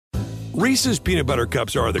Reese's peanut butter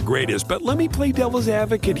cups are the greatest, but let me play devil's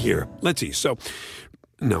advocate here. Let's see. So,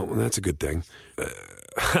 no, that's a good thing.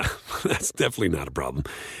 That's definitely not a problem.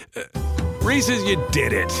 Reese's, you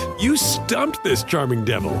did it. You stumped this charming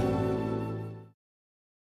devil.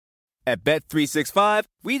 At Bet365,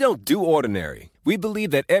 we don't do ordinary. We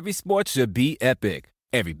believe that every sport should be epic.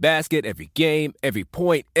 Every basket, every game, every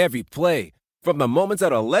point, every play. From the moments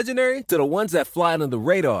that are legendary to the ones that fly under the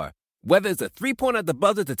radar. Whether it's a three-pointer at the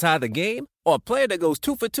buzzer to tie the game or a player that goes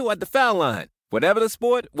 2 for 2 at the foul line. Whatever the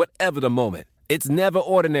sport, whatever the moment. It's never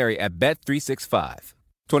ordinary at Bet365.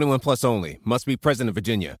 21 plus only. Must be present in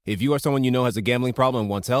Virginia. If you or someone you know has a gambling problem and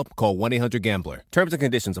wants help, call 1-800-GAMBLER. Terms and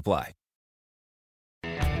conditions apply.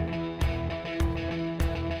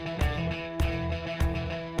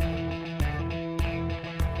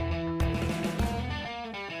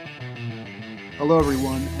 Hello,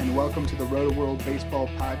 everyone, and welcome to the Roto World Baseball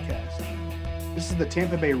Podcast. This is the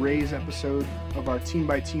Tampa Bay Rays episode of our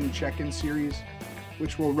team-by-team check-in series,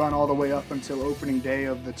 which will run all the way up until opening day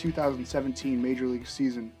of the 2017 Major League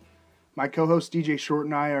season. My co-host DJ Short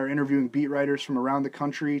and I are interviewing beat writers from around the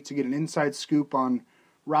country to get an inside scoop on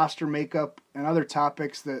roster makeup and other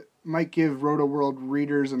topics that might give Roto World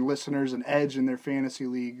readers and listeners an edge in their fantasy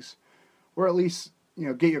leagues, or at least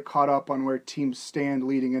get you caught up on where teams stand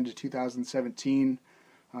leading into 2017,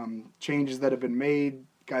 changes that have been made,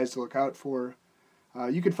 guys to look out for.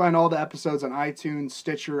 You can find all the episodes on iTunes,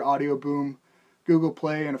 Stitcher, Audio Boom, Google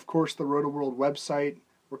Play, and of course the Roto World website.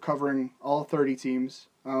 We're covering all 30 teams.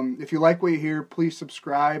 If you like what you hear, please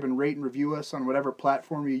subscribe and rate and review us on whatever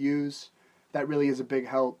platform you use. That really is a big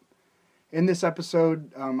help. In this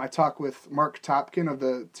episode, I talk with Mark Topkin of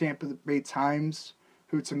the Tampa Bay Times,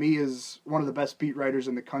 who to me is one of the best beat writers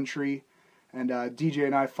in the country. And DJ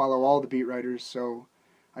and I follow all the beat writers, so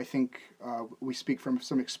I think we speak from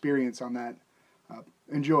some experience on that.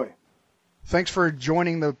 Enjoy. Thanks for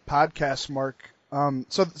joining the podcast, Mark.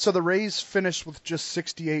 So the Rays finished with just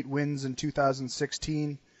 68 wins in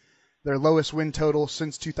 2016, their lowest win total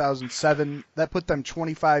since 2007. That put them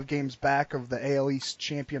 25 games back of the AL East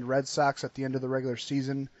champion Red Sox at the end of the regular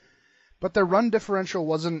season. But their run differential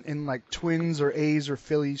wasn't in like Twins or A's or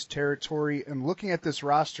Phillies territory. And looking at this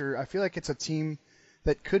roster, I feel like it's a team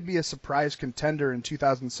that could be a surprise contender in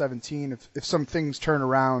 2017 if some things turn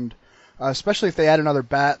around, especially if they add another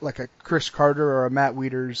bat like a Chris Carter or a Matt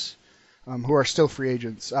Wieters, who are still free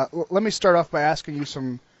agents. Let me start off by asking you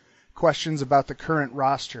some questions about the current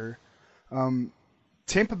roster.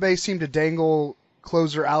 Tampa Bay seemed to dangle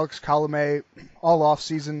closer Alex Colomé all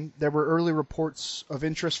offseason. There were early reports of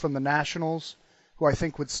interest from the Nationals, who I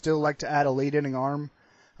think would still like to add a late-inning arm.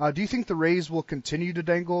 Do you think the Rays will continue to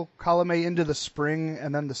dangle Colomé into the spring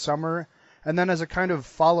and then the summer? And then as a kind of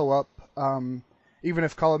follow-up, even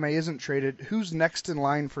if Colomé isn't traded, who's next in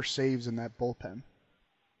line for saves in that bullpen?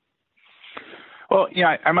 Well,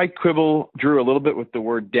 I might quibble, Drew, a little bit with the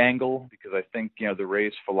word dangle, because I think, the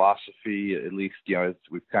Rays' philosophy, at least, as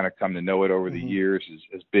we've kind of come to know it over the years,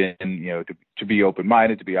 has been, to be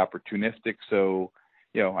open-minded, to be opportunistic. So,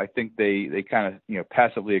 I think they kind of,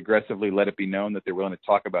 passively aggressively let it be known that they're willing to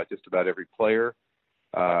talk about just about every player.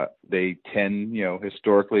 They tend,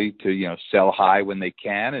 historically to, sell high when they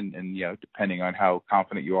can. And depending on how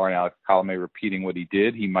confident you are in Alex Colomé repeating what he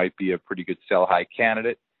did, he might be a pretty good sell high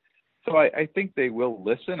candidate. So I think they will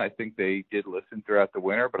listen. I think they did listen throughout the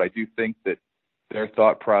winter, but I do think that their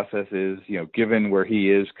thought process is, given where he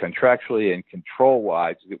is contractually and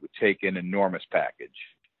control-wise, it would take an enormous package.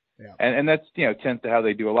 Yeah. And that's, tends to how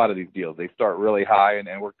they do a lot of these deals. They start really high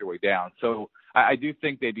and work their way down. So I do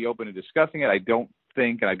think they'd be open to discussing it. I don't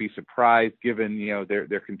think, and I'd be surprised given,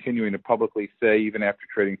 they're continuing to publicly say, even after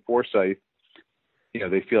trading Forsythe,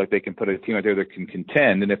 they feel like they can put a team out there that can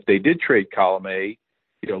contend. And if they did trade Colomé,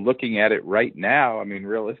 looking at it right now, I mean,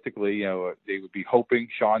 realistically, they would be hoping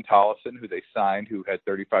Sean Tollison, who they signed, who had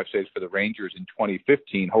 35 saves for the Rangers in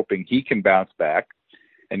 2015, hoping he can bounce back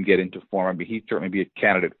and get into form. I mean, he'd certainly be a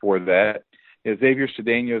candidate for that. Xavier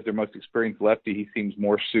Cedeno is their most experienced lefty. He seems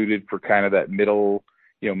more suited for kind of that middle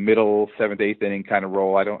 7th, 8th inning kind of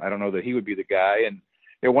role. I don't know that he would be the guy. And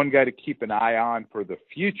one guy to keep an eye on for the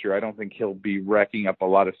future, I don't think he'll be racking up a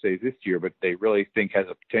lot of saves this year, but they really think has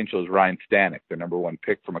a potential is Ryan Stanek, their number one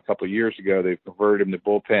pick from a couple of years ago. They've converted him to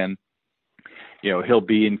bullpen. He'll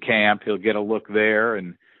be in camp. He'll get a look there.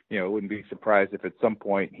 And, wouldn't be surprised if at some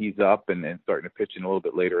point he's up and starting to pitch in a little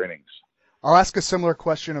bit later innings. I'll ask a similar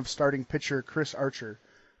question of starting pitcher Chris Archer.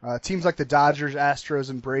 Teams like the Dodgers, Astros,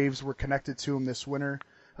 and Braves were connected to him this winter.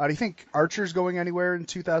 Do you think Archer's going anywhere in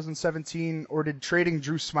 2017, or did trading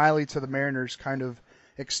Drew Smyly to the Mariners kind of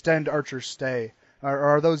extend Archer's stay? Or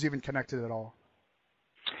are those even connected at all?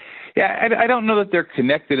 Yeah, I don't know that they're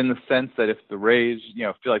connected in the sense that if the Rays,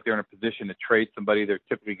 feel like they're in a position to trade somebody, they're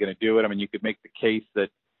typically going to do it. I mean, you could make the case that,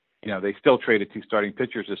 they still traded 2 starting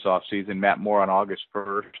pitchers this offseason, Matt Moore on August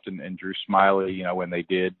 1st and Drew Smiley, when they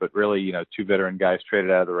did. But really, 2 veteran guys traded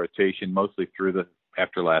out of the rotation, mostly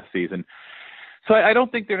after last season. So I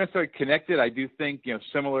don't think they're necessarily connected. I do think,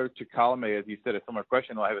 similar to Colomé, as you said, a similar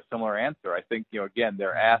question, I have a similar answer. I think, again,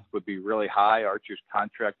 their ask would be really high. Archer's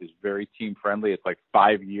contract is very team friendly. It's like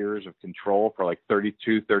 5 years of control for like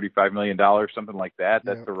 $35 million, something like that.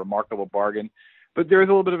 That's a remarkable bargain. But there's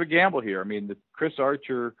a little bit of a gamble here. I mean, the Chris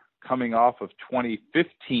Archer coming off of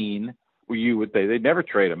 2015, you would say they'd never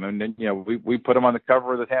trade him. And then, we put him on the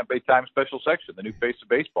cover of the Tampa Bay Times special section, the new face of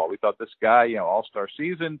baseball. We thought this guy, all-star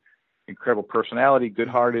season, incredible personality,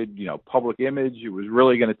 good-hearted, public image. It was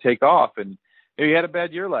really going to take off. And he had a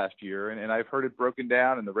bad year last year, and I've heard it broken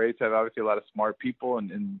down, and the Rays have obviously a lot of smart people,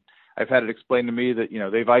 and I've had it explained to me that,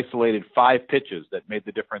 they've isolated 5 pitches that made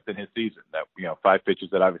the difference in his season, that, 5 pitches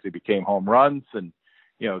that obviously became home runs, and,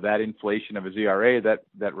 that inflation of his ERA,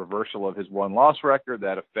 that reversal of his 1-loss record,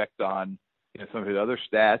 that effect on, some of his other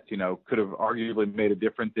stats, could have arguably made a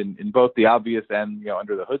difference in both the obvious and,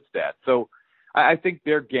 under the hood stats. So, I think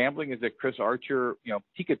their gambling is that Chris Archer,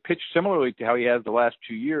 he could pitch similarly to how he has the last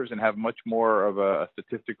 2 years and have much more of a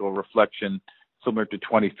statistical reflection similar to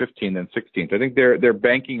 2015 than 16. So I think they're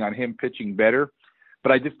banking on him pitching better,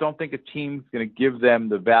 but I just don't think a team's going to give them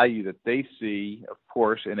the value that they see, of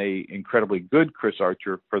course, in a incredibly good Chris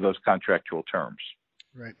Archer for those contractual terms.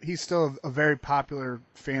 Right. He's still a very popular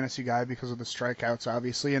fantasy guy because of the strikeouts,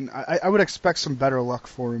 obviously, and I would expect some better luck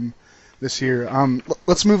for him this year.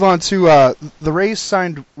 Let's move on to the Rays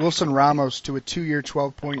signed Wilson Ramos to a 2-year,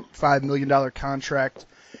 $12.5 million contract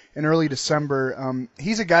in early December.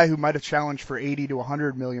 He's a guy who might have challenged for $80 to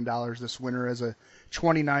 $100 million this winter as a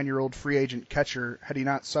 29-year-old free agent catcher had he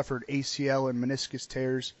not suffered ACL and meniscus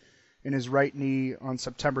tears in his right knee on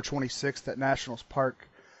September 26th at Nationals Park.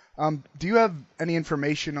 Do you have any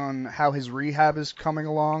information on how his rehab is coming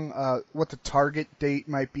along, what the target date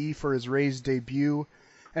might be for his Rays debut,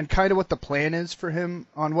 and kind of what the plan is for him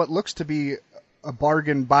on what looks to be a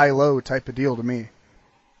bargain buy low type of deal to me?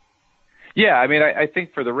 Yeah, I mean, I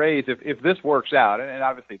think for the Rays, if this works out, and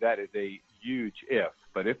obviously that is a huge if,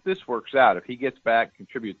 but if this works out, if he gets back,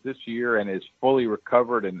 contributes this year, and is fully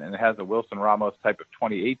recovered and has a Wilson Ramos type of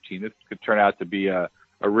 2018, this could turn out to be a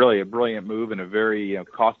really brilliant move and a very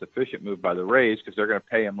cost-efficient move by the Rays because they're going to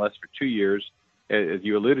pay him less for 2 years, as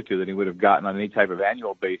you alluded to, than he would have gotten on any type of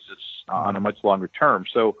annual basis on a much longer term.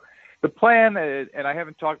 So the plan, and I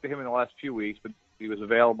haven't talked to him in the last few weeks, but he was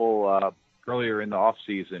available earlier in the off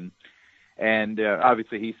season. And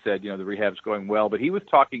obviously he said, the rehab's going well, but he was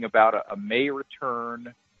talking about a May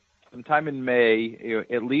return sometime in May,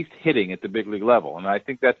 at least hitting at the big league level. And I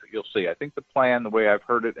think that's what you'll see. I think the plan, the way I've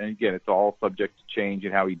heard it, and again, it's all subject to change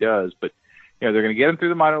and how he does, but they're going to get him through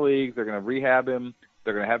the minor leagues. They're going to rehab him.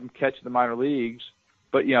 They're going to have him catch in the minor leagues.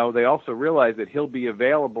 But, they also realize that he'll be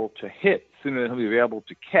available to hit sooner than he'll be available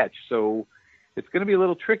to catch. So it's going to be a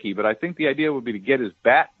little tricky, but I think the idea would be to get his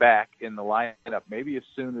bat back in the lineup maybe as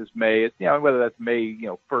soon as May, whether that's May,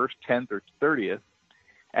 1st, 10th, or 30th,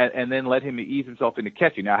 and then let him ease himself into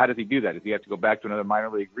catching. Now, how does he do that? Does he have to go back to another minor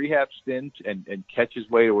league rehab stint and catch his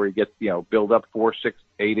way to where he gets, build up 4, 6,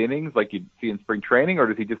 8 innings like you'd see in spring training, or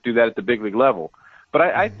does he just do that at the big league level? But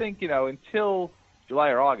I think, until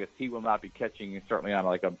July or August, he will not be catching, certainly on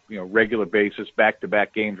like a regular basis,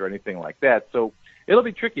 back-to-back games or anything like that. So it'll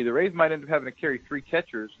be tricky. The Rays might end up having to carry 3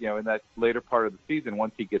 catchers, in that later part of the season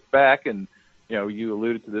once he gets back. And, you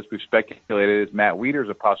alluded to this. We've speculated as Matt Wieters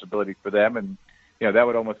a possibility for them. And, that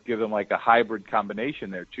would almost give them like a hybrid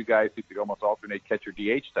combination there. 2 guys who could almost alternate catcher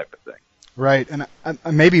DH type of thing. Right. And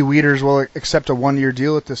maybe Wieters will accept a 1-year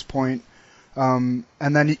deal at this point. And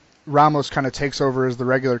then Ramos kind of takes over as the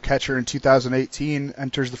regular catcher in 2018,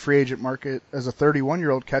 enters the free agent market as a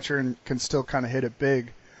 31-year-old catcher and can still kind of hit it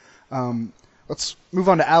big. Let's move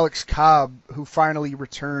on to Alex Cobb, who finally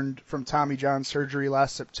returned from Tommy John surgery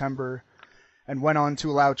last September and went on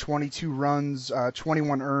to allow 22 runs,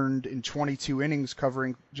 21 earned in 22 innings,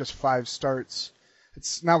 covering just 5 starts.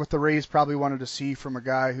 It's not what the Rays probably wanted to see from a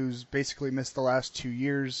guy who's basically missed the last 2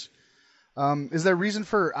 years. Is there reason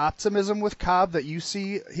for optimism with Cobb that you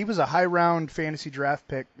see? He was a high-round fantasy draft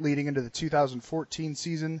pick leading into the 2014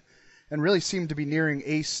 season and really seemed to be nearing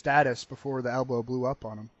ace status before the elbow blew up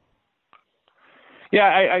on him. Yeah,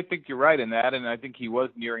 I think you're right in that, and I think he was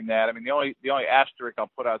nearing that. I mean, the only asterisk I'll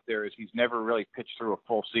put out there is he's never really pitched through a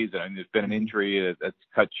full season. I mean, there's been an injury that's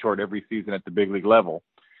cut short every season at the big league level.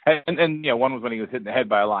 And one was when he was hit in the head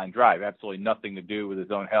by a line drive, absolutely nothing to do with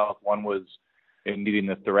his own health. One was and needing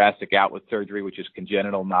the thoracic outlet surgery, which is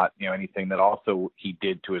congenital, not anything that also he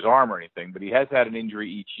did to his arm or anything. But he has had an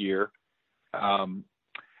injury each year.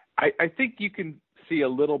 I think you can see a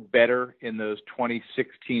little better in those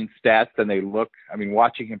 2016 stats than they look. I mean,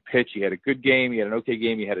 watching him pitch, he had a good game, he had an okay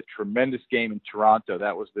game, he had a tremendous game in Toronto.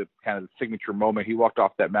 That was the kind of the signature moment. He walked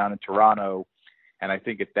off that mound in Toronto, and I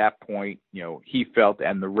think at that point, he felt,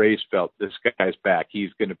 and the Rays felt, this guy's back.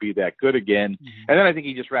 He's going to be that good again. Mm-hmm. And then I think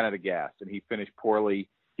he just ran out of gas, and he finished poorly.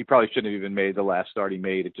 He probably shouldn't have even made the last start he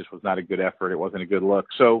made. It just was not a good effort. It wasn't a good look.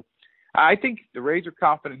 So I think the Rays are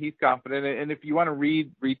confident. He's confident. And if you want to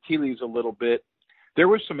read tea leaves a little bit, there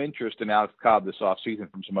was some interest in Alex Cobb this offseason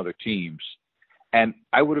from some other teams. And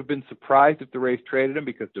I would have been surprised if the Rays traded him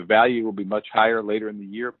because the value will be much higher later in the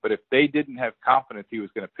year. But if they didn't have confidence he was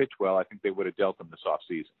going to pitch well, I think they would have dealt him this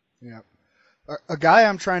offseason. Yeah. A guy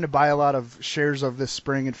I'm trying to buy a lot of shares of this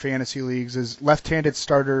spring in fantasy leagues is left-handed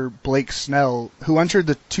starter Blake Snell, who entered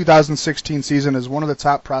the 2016 season as one of the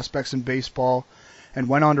top prospects in baseball and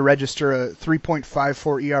went on to register a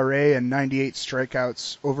 3.54 ERA and 98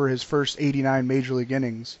 strikeouts over his first 89 major league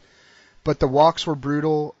innings. But the walks were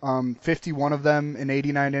brutal, 51 of them in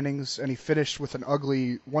 89 innings, and he finished with an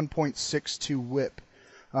ugly 1.62 whip.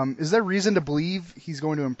 Is there reason to believe he's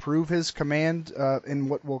going to improve his command in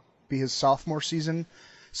what will be his sophomore season?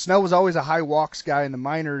 Snell was always a high walks guy in the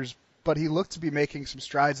minors, but he looked to be making some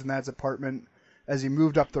strides in that department as he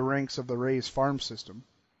moved up the ranks of the Rays farm system.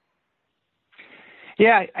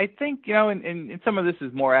 Yeah, I think, and some of this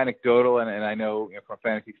is more anecdotal, and I know, from a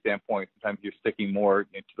fantasy standpoint, sometimes you're sticking more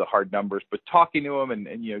into the hard numbers, but talking to him and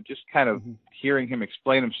just kind of hearing him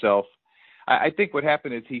explain himself, I think what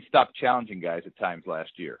happened is he stopped challenging guys at times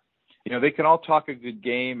last year. They can all talk a good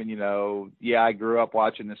game, and, I grew up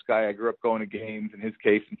watching this guy. I grew up going to games, in his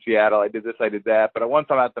case, in Seattle. I did this, I did that. But once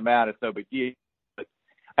I'm at the mound, it's no big deal. But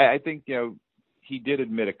I think, he did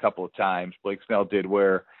admit a couple of times, Blake Snell did,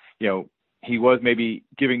 where, he was maybe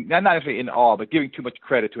giving, not necessarily in all, but giving too much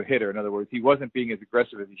credit to a hitter. In other words, he wasn't being as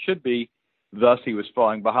aggressive as he should be. Thus, he was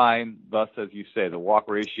falling behind. Thus, as you say, the walk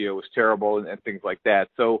ratio was terrible and things like that.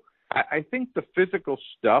 So I think the physical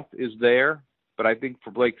stuff is there, but I think for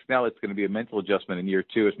Blake Snell, it's going to be a mental adjustment in year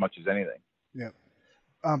two as much as anything.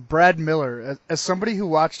 Yeah. Brad Miller, as somebody who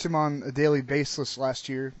watched him on a daily basis last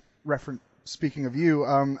year, speaking of you,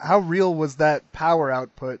 how real was that power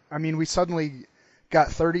output? I mean, we suddenly got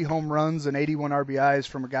 30 home runs and 81 RBIs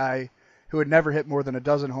from a guy who had never hit more than a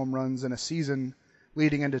dozen home runs in a season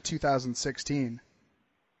leading into 2016.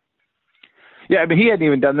 Yeah, I mean, he hadn't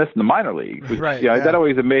even done this in the minor leagues. Which, right. That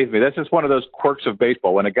always amazed me. That's just one of those quirks of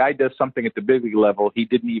baseball. When a guy does something at the big league level, he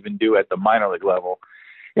didn't even do at the minor league level.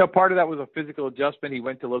 Part of that was a physical adjustment. He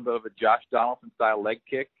went to a little bit of a Josh Donaldson-style leg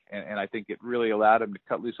kick, and I think it really allowed him to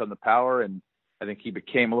cut loose on the power, and I think he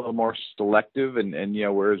became a little more selective, and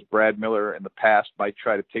whereas Brad Miller in the past might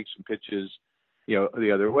try to take some pitches,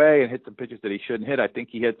 the other way and hit some pitches that he shouldn't hit, I think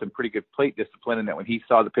he had some pretty good plate discipline, and that when he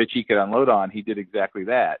saw the pitch he could unload on, he did exactly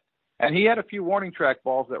that. And he had a few warning track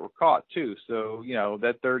balls that were caught too. So,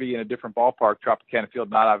 that 30 in a different ballpark, Tropicana Field,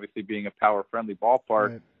 not obviously being a power-friendly ballpark,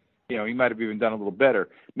 right. He might have even done a little better.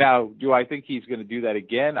 Now, do I think he's going to do that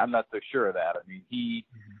again? I'm not so sure of that. I mean,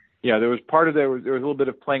 there was there was a little bit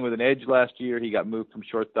of playing with an edge last year. He got moved from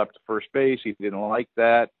shortstop to first base. He didn't like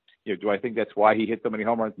that. Do I think that's why he hit so many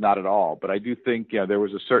home runs? Not at all. But I do think, there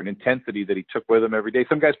was a certain intensity that he took with him every day.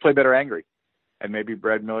 Some guys play better angry, and maybe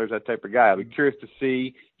Brad Miller's that type of guy. I'll be curious to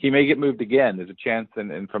see. He may get moved again. There's a chance,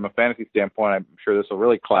 and from a fantasy standpoint, I'm sure this will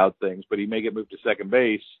really cloud things, but he may get moved to second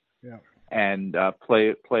base. Yeah. And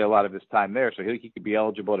play a lot of his time there. So he could be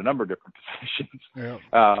eligible at a number of different positions. Yeah.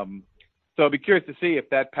 So I'll be curious to see if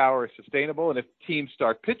that power is sustainable and if teams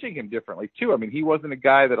start pitching him differently too. I mean, he wasn't a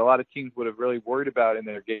guy that a lot of teams would have really worried about in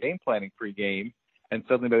their game planning pre-game. And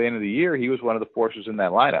suddenly by the end of the year, he was one of the forces in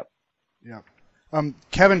that lineup. Yeah.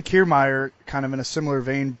 Kevin Kiermaier, kind of in a similar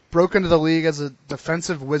vein, broke into the league as a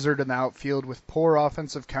defensive wizard in the outfield with poor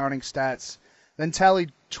offensive counting stats, then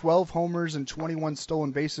tallied 12 homers and 21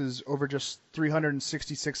 stolen bases over just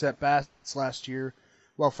 366 at-bats last year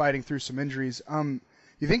while fighting through some injuries.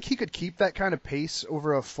 You think he could keep that kind of pace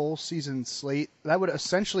over a full season slate? That would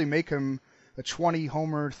essentially make him a 20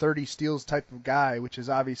 homer, 30 steals type of guy, which is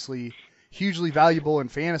obviously hugely valuable in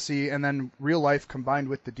fantasy, and then real life combined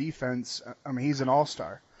with the defense. I mean, he's an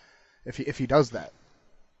all-star if he does that.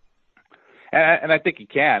 And I think he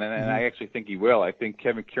can, and I actually think he will. I think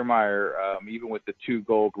Kevin Kiermaier, even with the 2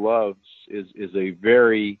 Gold Gloves, is a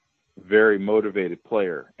very, very motivated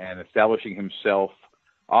player, and establishing himself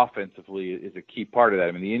offensively is a key part of that.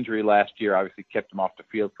 I mean, the injury last year obviously kept him off the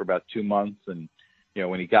field for about 2 months, and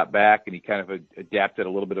when he got back and he kind of adapted a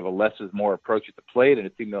little bit of a less is more approach at the plate, and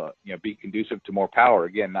it seemed to be conducive to more power.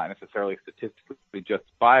 Again, not necessarily statistically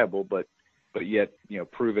justifiable, but yet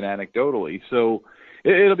proven anecdotally. So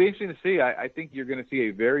it'll be interesting to see. I think you're going to see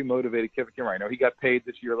a very motivated Kevin Kimmerer. I know he got paid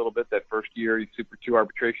this year a little bit. That first year, he's Super 2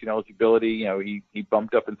 arbitration eligibility. He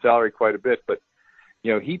bumped up in salary quite a bit, but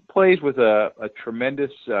he plays with a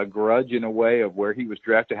tremendous grudge in a way of where he was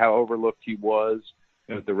drafted, how overlooked he was.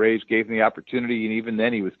 The Rays gave him the opportunity, and even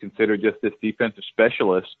then he was considered just this defensive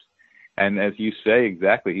specialist. And as you say,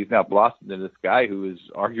 exactly, he's now blossomed into this guy who is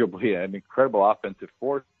arguably an incredible offensive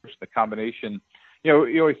force. The combination,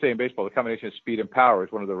 you always say in baseball, the combination of speed and power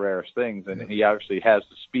is one of the rarest things, and he obviously has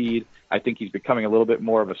the speed. I think he's becoming a little bit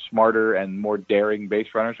more of a smarter and more daring base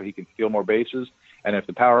runner, so he can steal more bases. And if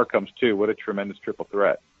the power comes too, what a tremendous triple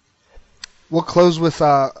threat. We'll close with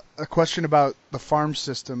a question about the farm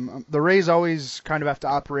system. The Rays always kind of have to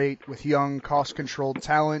operate with young, cost-controlled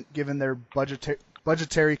talent given their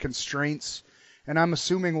budgetary constraints, and I'm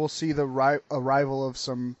assuming we'll see the arrival of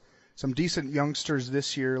some decent youngsters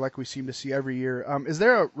this year like we seem to see every year. Is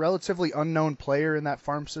there a relatively unknown player in that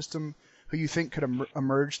farm system who you think could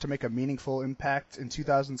emerge to make a meaningful impact in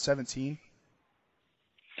 2017?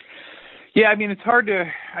 Yeah, I mean, it's hard to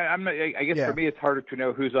I guess for me it's harder to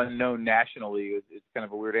know who's unknown nationally. It's kind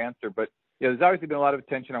of a weird answer, but there's obviously been a lot of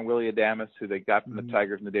attention on Willy Adames, who they got from the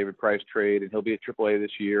Tigers in the David Price trade, and he'll be at AAA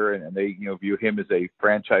this year, and they view him as a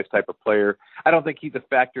franchise type of player. I don't think he's a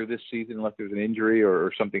factor this season unless there's an injury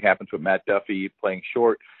or something happens with Matt Duffy playing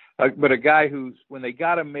short. But a guy who's, when they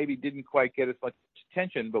got him, maybe didn't quite get as much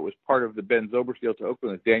attention, but was part of the Ben Zobrist deal to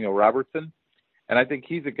Oakland, is Daniel Robertson. And I think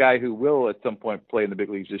he's a guy who will at some point play in the big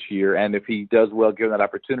leagues this year. And if he does well, given that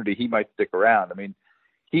opportunity, he might stick around. I mean,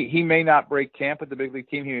 he may not break camp with the big league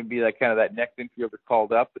team. He may be like kind of that next infielder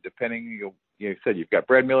called up. But depending, you said you've got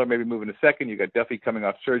Brad Miller maybe moving to second. You've got Duffy coming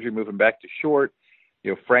off surgery, moving back to short.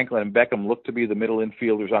 Franklin and Beckham look to be the middle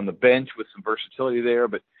infielders on the bench with some versatility there.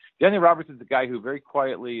 But Daniel Robertson's a guy who very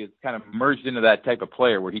quietly is kind of merged into that type of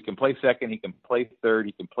player where he can play second, he can play third,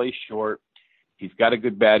 he can play short. He's got a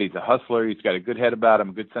good bat. He's a hustler. He's got a good head about him,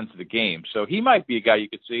 a good sense of the game. So he might be a guy you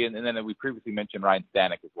could see. And then we previously mentioned Ryan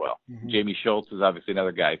Stanek as well. Mm-hmm. Jamie Schultz is obviously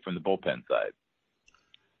another guy from the bullpen side.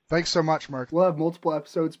 Thanks so much, Mark. We'll have multiple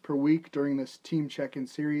episodes per week during this Team Check-In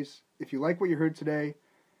series. If you like what you heard today,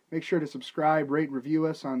 make sure to subscribe, rate, and review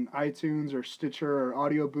us on iTunes or Stitcher or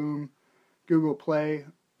Audio Boom, Google Play,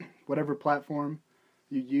 whatever platform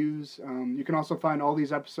you use. You can also find all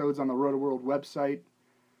these episodes on the Roto-World website.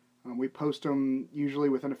 We post them usually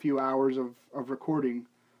within a few hours of recording.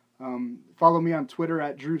 Follow me on Twitter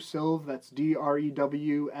at Drew Silv. That's DREWSILV.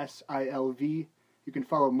 You can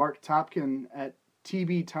follow Mark Topkin at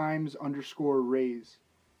TBTimes_Rays.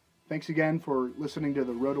 Thanks again for listening to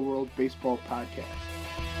the Roto-World Baseball Podcast.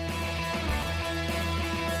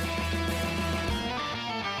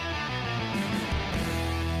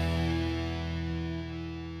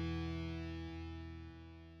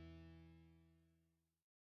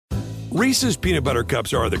 Reese's Peanut Butter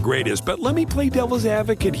Cups are the greatest, but let me play devil's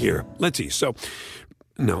advocate here. Let's see. So,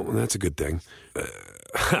 no, that's a good thing.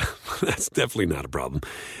 That's definitely not a problem.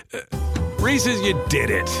 Reese's, you did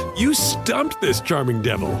it. You stumped this charming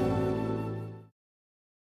devil.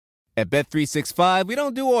 At Bet365, we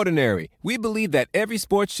don't do ordinary. We believe that every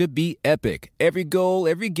sport should be epic. Every goal,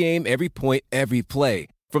 every game, every point, every play.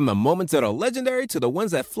 From the moments that are legendary to the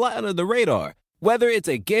ones that fly under the radar. Whether it's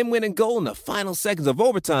a game-winning goal in the final seconds of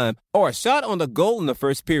overtime or a shot on the goal in the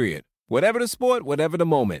first period. Whatever the sport, whatever the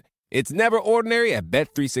moment. It's never ordinary at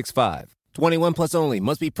Bet365. 21 plus only.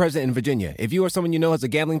 Must be present in Virginia. If you or someone you know has a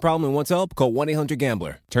gambling problem and wants help, call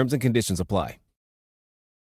 1-800-GAMBLER. Terms and conditions apply.